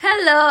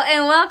Hello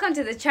and welcome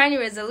to the Charney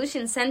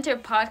Resolution Center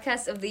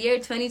podcast of the year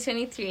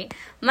 2023.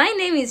 My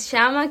name is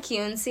Shama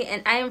Kiunsi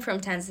and I am from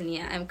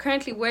Tanzania. I'm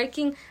currently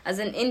working as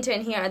an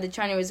intern here at the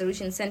Charney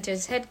Resolution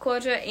Center's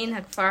headquarters in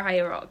Hakfar High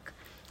Rock.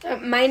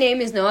 My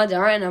name is Noah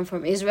Dar and I'm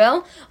from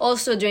Israel,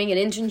 also doing an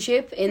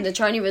internship in the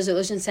Charney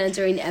Resolution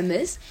Center in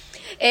EMIS.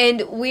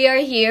 And we are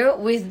here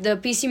with the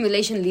peace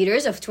simulation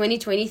leaders of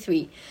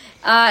 2023.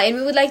 And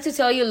we would like to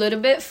tell you a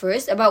little bit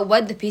first about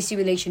what the peace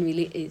simulation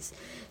really is.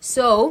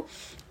 So,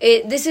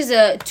 this is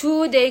a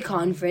 2-day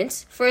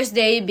conference, first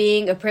day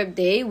being a prep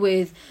day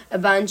with a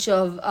bunch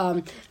of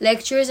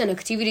lectures and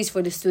activities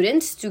for the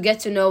students to get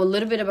to know a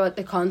little bit about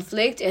the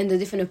conflict and the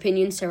different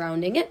opinions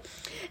surrounding it.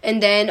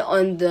 And then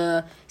on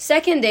the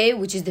second day,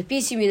 which is the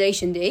peace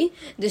simulation day,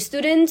 the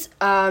students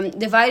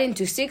divide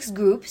into 6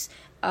 groups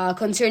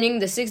concerning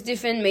the 6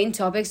 different main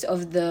topics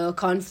of the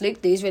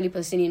conflict, the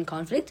Israeli-Palestinian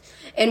conflict.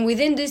 And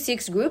within these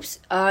 6 groups,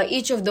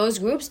 each of those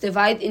groups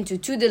divide into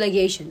 2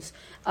 delegations,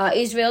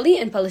 Israeli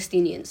and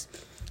Palestinians.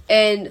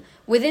 And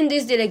within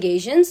these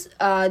delegations,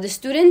 the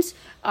students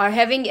are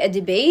having a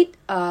debate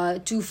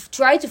to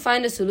try to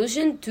find a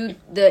solution to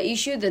the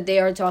issue that they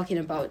are talking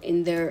about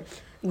in their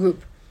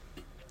group.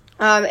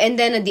 And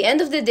then at the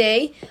end of the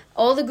day,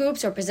 all the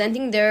groups are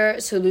presenting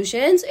their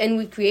solutions and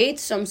we create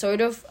some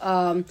sort of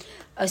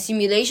a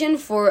simulation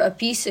for a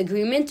peace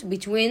agreement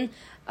between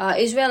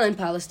Israel and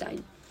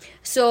Palestine.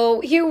 So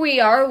here we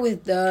are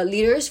with the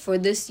leaders for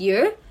this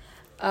year.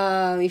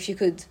 If you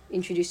could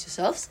introduce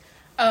yourselves.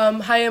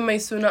 Hi, I'm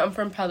Maisuna. I'm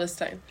from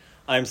Palestine.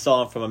 I'm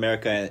Saul from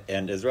America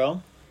and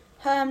Israel.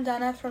 Hi, I'm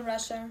Dana from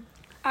Russia.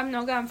 I'm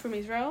Noga. I'm from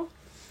Israel.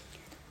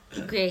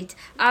 Great.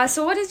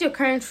 So what is your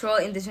current role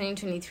in the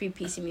 2023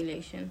 peace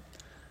simulation?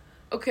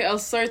 Okay, I'll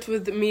start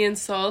with me and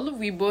Saul.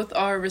 We both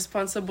are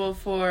responsible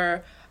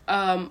for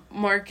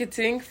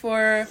marketing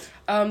for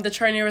the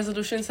Charney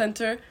Resolution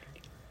Center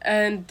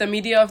and the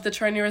media of the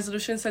Charney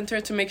Resolution Center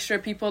to make sure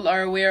people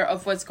are aware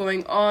of what's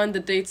going on,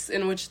 the dates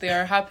in which they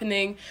are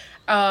happening,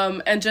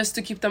 and just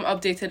to keep them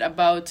updated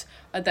about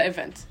the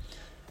event.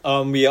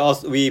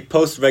 We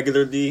post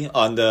regularly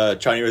on the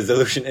Charney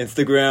Resolution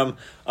Instagram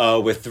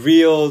with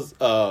reels,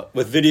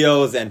 with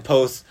videos and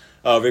posts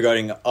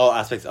regarding all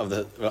aspects of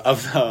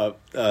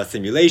the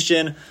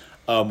simulation,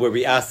 where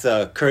we ask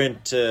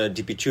current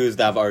DP2s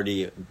that have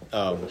already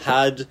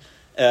had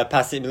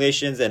past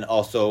simulations and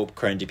also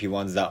current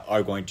DP1s that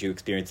are going to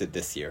experience it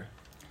this year.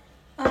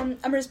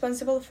 I'm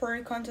responsible for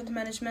content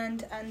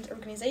management and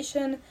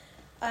organization,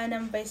 and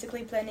I'm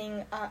basically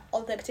planning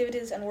all the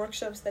activities and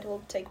workshops that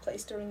will take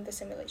place during the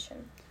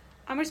simulation.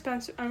 I'm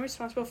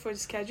responsible for the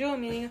schedule,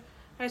 meaning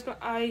I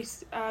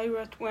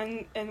write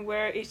when and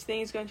where each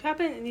thing is going to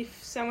happen, and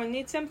if someone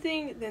needs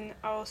something, then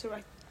I also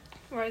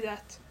write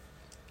that.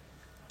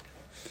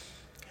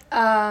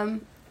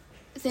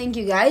 Thank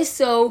you, guys.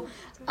 So,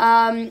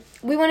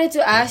 we wanted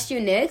to ask you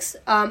next,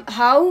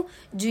 how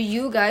do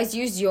you guys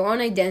use your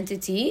own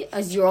identity,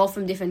 as you're all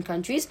from different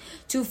countries,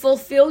 to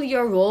fulfill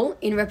your role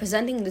in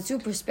representing the 2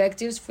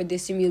 perspectives for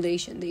this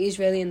simulation, the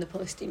Israeli and the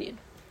Palestinian?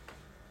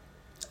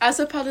 As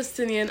a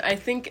Palestinian, I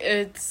think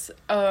it's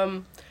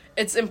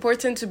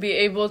important to be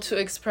able to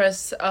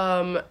express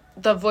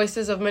the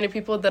voices of many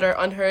people that are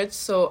unheard.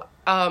 So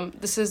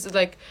this is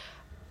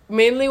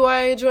mainly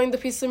why I joined the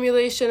peace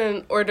simulation,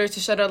 in order to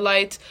shed a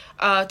light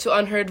to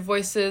unheard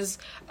voices,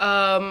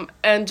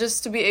 and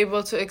just to be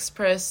able to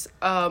express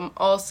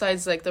all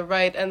sides, like the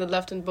right and the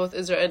left, in both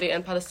Israeli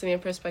and Palestinian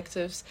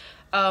perspectives.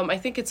 I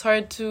think it's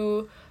hard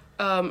to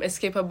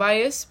escape a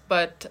bias,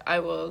 but I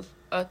will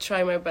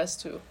try my best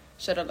to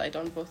shed a light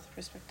on both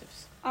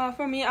perspectives.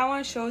 For me, I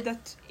want to show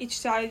that each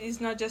side is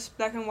not just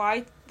black and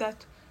white,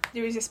 that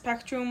there is a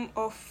spectrum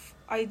of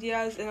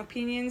ideas and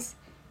opinions,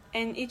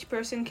 and each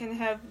person can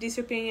have this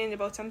opinion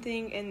about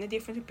something and a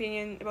different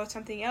opinion about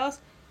something else,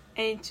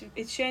 and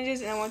it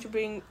changes, and I want to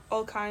bring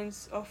all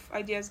kinds of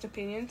ideas and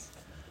opinions.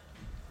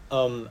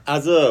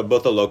 As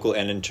both a local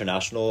and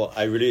international,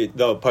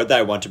 the part that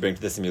I want to bring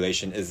to the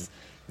simulation is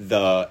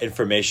the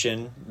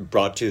information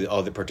brought to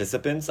all the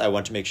participants. I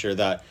want to make sure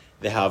that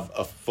they have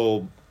a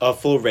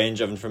full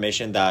range of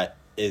information that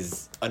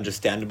is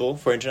understandable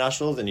for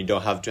internationals, and you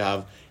don't have to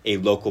have a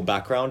local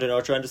background in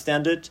order to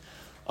understand it.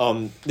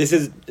 This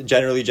is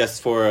generally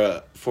just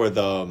for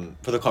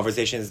the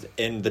conversations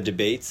in the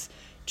debates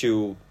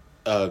to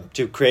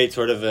create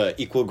sort of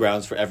equal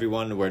grounds for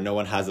everyone, where no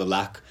one has a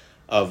lack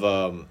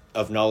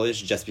of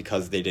knowledge just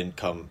because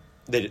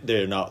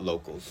they're not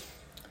locals.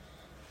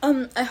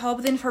 I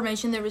hope the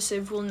information they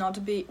receive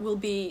will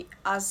be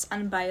as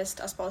unbiased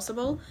as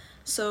possible,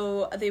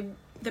 so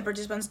the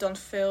participants don't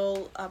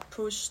feel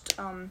pushed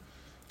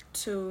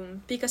to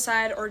pick a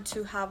side or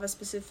to have a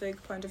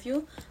specific point of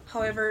view.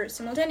 However,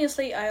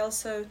 simultaneously, I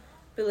also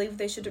believe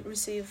they should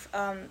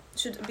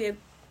be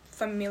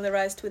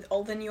familiarized with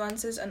all the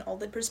nuances and all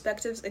the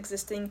perspectives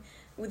existing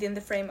within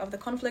the frame of the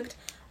conflict.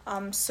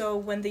 So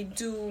when they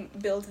do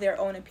build their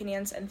own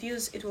opinions and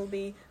views, it will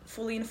be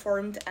fully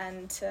informed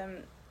and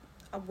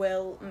a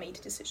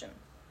well-made decision.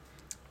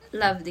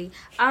 Lovely.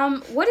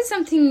 What is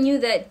something new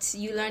that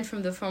you learned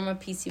from the former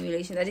peace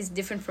simulation that is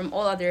different from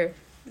all other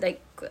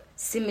like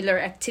similar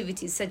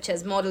activities such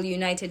as Model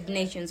United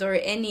Nations or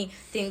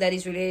anything that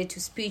is related to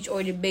speech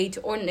or debate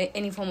or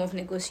any form of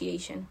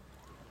negotiation?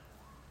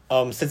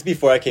 Since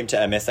before I came to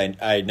EMIS,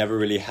 I never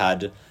really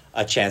had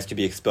a chance to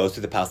be exposed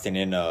to the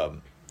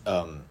Palestinian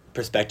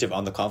perspective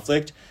on the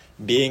conflict.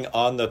 Being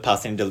on the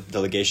Palestinian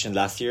delegation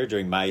last year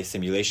during my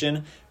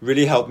simulation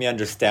really helped me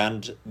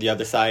understand the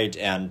other side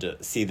and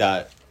see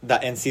that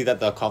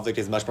the conflict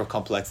is much more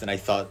complex than I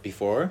thought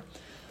before.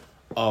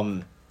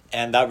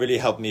 And that really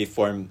helped me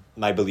form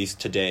my beliefs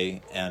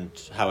today and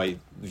how I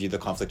view the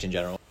conflict in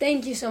general.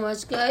 Thank you so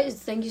much,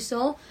 guys. Thank you,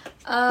 Sol.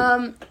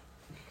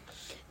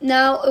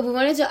 Now, we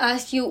wanted to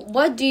ask you,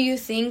 what do you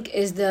think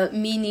is the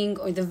meaning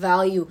or the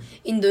value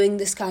in doing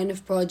this kind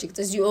of project?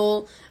 As you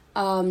all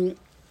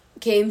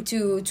came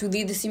to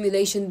lead the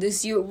simulation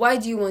this year, why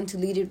do you want to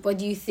lead it? What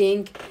do you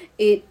think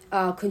it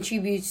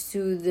contributes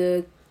to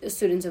the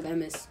students of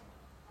EMIS?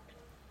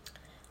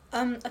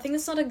 I think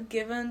it's not a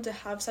given to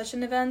have such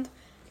an event,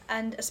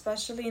 and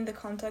especially in the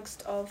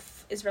context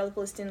of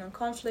Israeli-Palestinian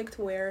conflict,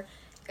 where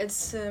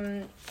it's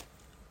the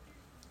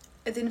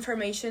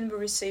information we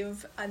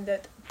receive and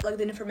that like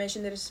the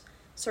information that is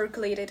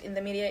circulated in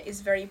the media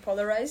is very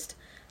polarized.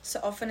 So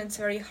often it's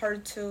very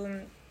hard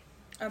to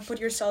put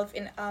yourself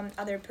in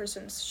other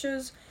person's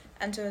shoes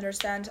and to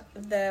understand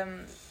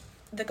the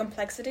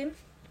complexity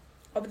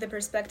of the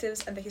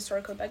perspectives and the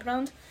historical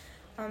background.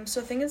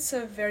 So I think it's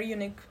a very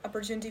unique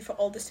opportunity for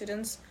all the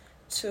students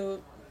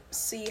to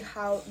see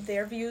how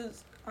their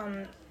views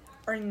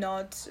are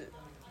not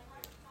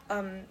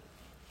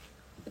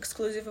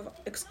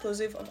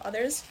exclusive of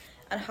others,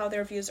 and how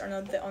their views are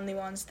not the only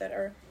ones that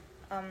are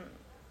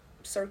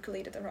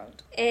circulated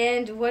around.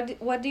 And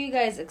what do you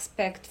guys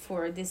expect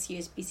for this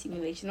year's peace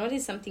simulation? What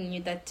is something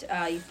new that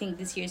you think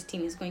this year's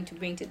team is going to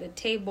bring to the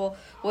table?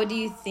 What do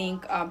you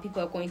think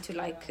people are going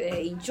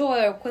to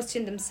enjoy or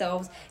question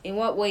themselves? In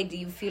what way do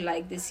you feel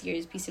like this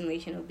year's peace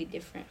simulation will be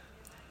different?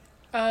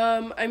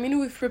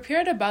 We've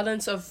prepared a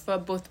balance of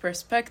both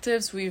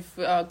perspectives. We've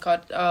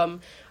got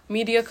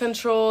media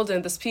controlled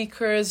and the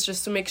speakers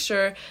just to make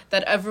sure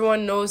that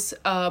everyone knows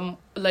the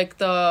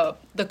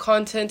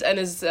content and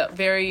is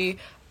very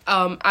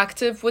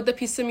active with the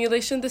peace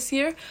simulation this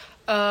year.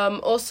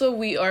 Also,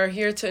 we are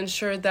here to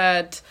ensure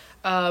that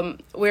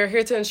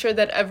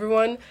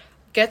everyone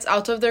gets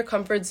out of their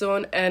comfort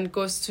zone and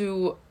goes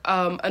to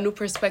a new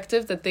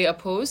perspective that they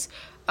oppose.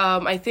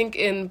 I think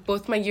in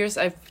both my years,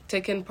 I've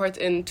taken part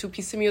in 2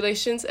 peace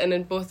simulations, and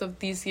in both of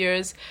these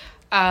years,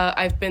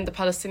 I've been the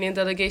Palestinian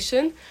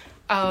delegation.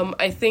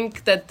 I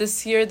think that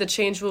this year the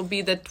change will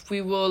be that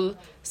we will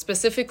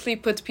specifically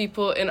put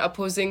people in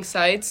opposing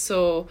sides,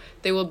 so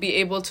they will be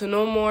able to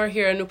know more,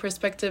 hear a new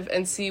perspective,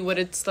 and see what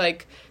it's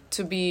like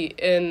to be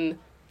in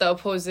the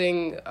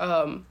opposing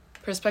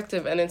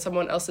perspective and in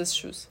someone else's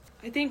shoes.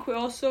 I think we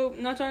also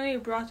not only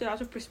brought it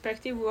out of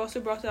perspective, we also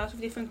brought it out of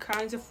different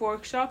kinds of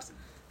workshops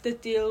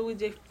that deal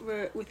with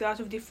a lot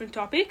of different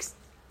topics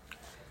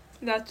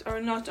that are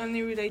not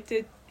only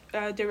related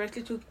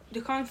directly to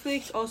the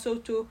conflict, also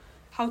to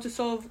how to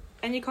solve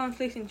any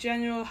conflict in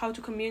general, how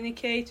to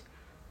communicate,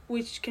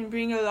 which can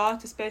bring a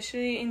lot,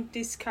 especially in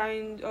this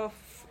kind of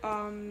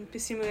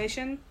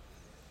simulation.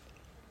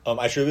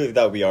 I truly believe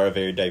that we are a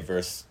very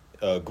diverse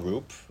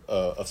group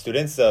of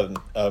students,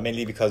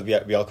 mainly because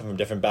we all come from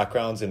different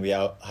backgrounds and we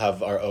all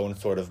have our own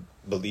sort of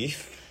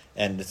belief,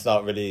 and it's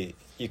not really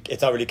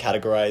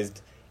categorized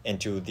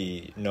into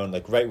the known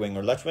right wing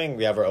or left wing.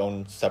 We have our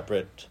own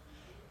separate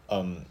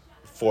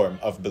form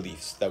of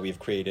beliefs that we've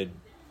created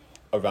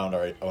around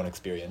our own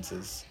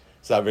experiences.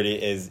 So that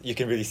really is, you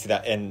can really see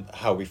that in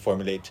how we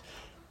formulate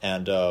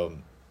and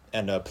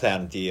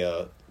plan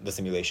the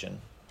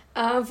simulation.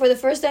 For the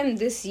first time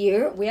this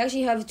year, we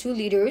actually have 2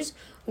 leaders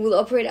who will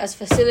operate as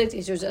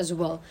facilitators as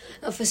well.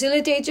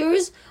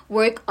 Facilitators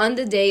work on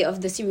the day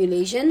of the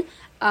simulation,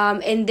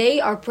 and they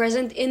are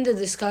present in the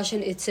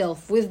discussion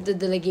itself with the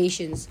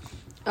delegations.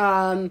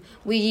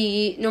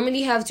 We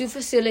normally have 2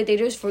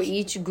 facilitators for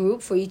each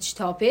group, for each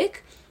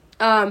topic.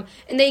 And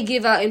they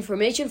give out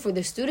information for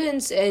the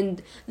students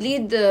and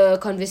lead the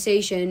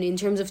conversation in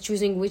terms of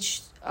choosing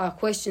which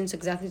questions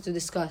exactly to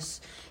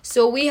discuss.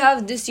 So we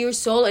have this year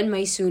Sol and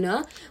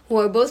Maisuna, who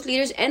are both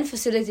leaders and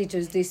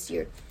facilitators this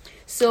year.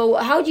 So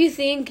how do you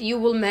think you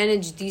will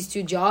manage these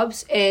 2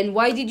 jobs, and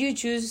why did you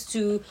choose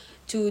to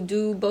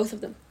do both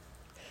of them?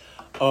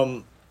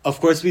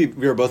 Of course, we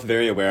were both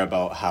very aware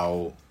about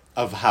how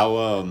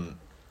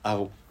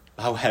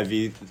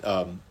heavy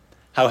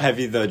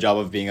the job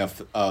of being a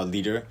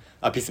leader,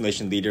 a peace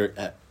simulation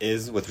leader,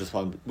 is with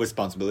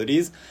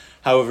responsibilities.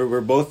 However,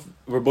 we're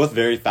both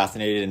very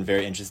fascinated and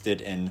very interested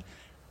in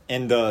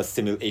the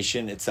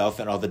simulation itself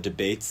and all the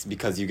debates,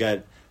 because you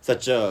get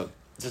such a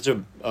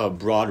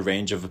broad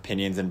range of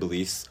opinions and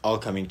beliefs all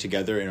coming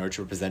together in order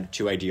to represent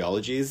 2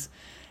 ideologies.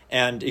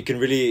 And it can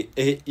really,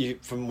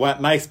 from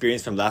what my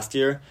experience from last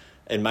year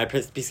in my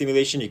peace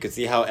simulation, you could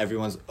see how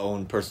everyone's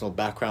own personal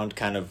background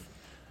kind of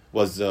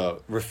was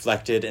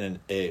reflected in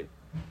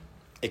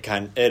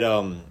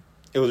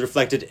it was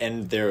reflected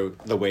in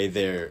the way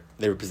they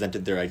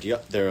represented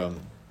their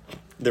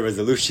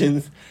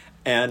resolutions,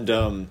 and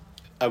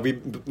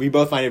we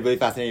both find it really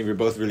fascinating. We're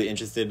both really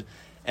interested,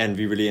 and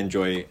we really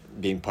enjoy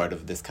being part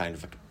of this kind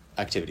of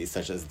activities,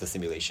 such as the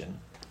simulation.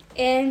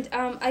 And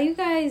are you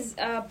guys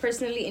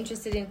personally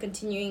interested in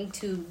continuing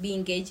to be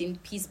engaged in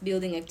peace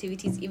building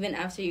activities even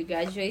after you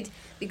graduate?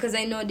 Because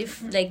I know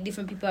different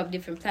people have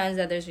different plans.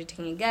 Others are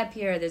taking a gap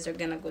year. Others are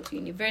gonna go to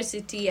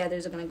university.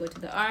 Others are gonna go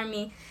to the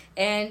army.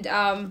 And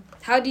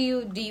how do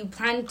you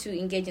plan to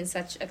engage in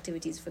such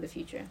activities for the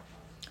future?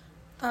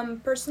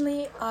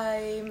 Personally,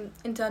 I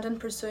intend on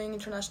pursuing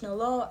international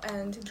law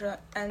and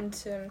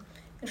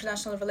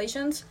international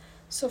relations.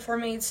 So for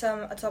me, it's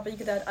a topic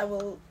that I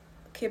will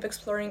keep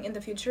exploring in the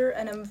future,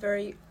 and I'm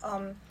very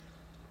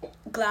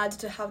glad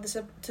to have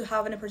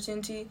an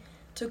opportunity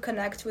to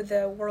connect with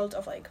the world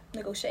of like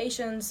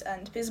negotiations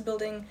and peace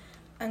building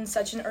and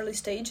such an early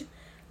stage.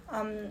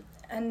 And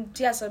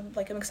yeah, so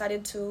I'm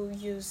excited to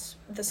use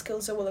the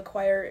skills I will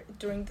acquire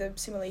during the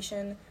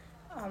simulation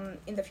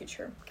in the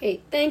future.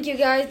 Okay, thank you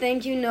guys.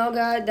 Thank you,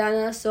 Noga,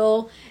 Dana,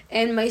 Sol,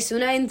 and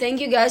Maisuna, and thank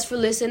you guys for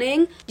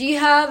listening. Do you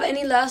have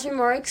any last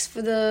remarks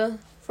for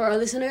our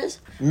listeners?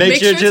 Make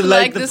sure to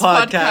like the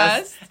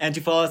podcast and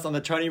to follow us on the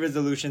Charney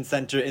Resolution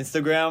Center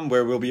Instagram,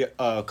 where we'll be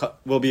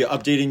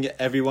updating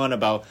everyone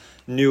about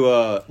new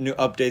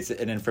updates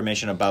and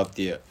information about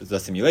the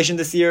simulation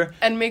this year.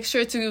 And make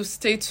sure to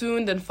stay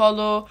tuned and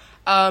follow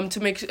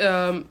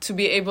to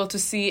be able to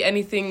see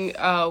anything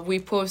we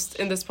post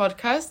in this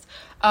podcast.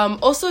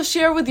 Also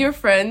share with your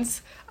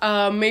friends,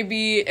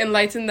 maybe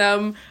enlighten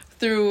them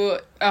through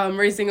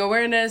raising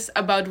awareness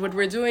about what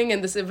we're doing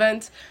in this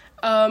event.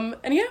 And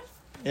yeah.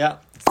 Yeah.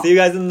 See you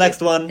guys in the next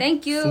one.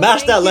 Thank you.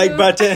 Smash that like button.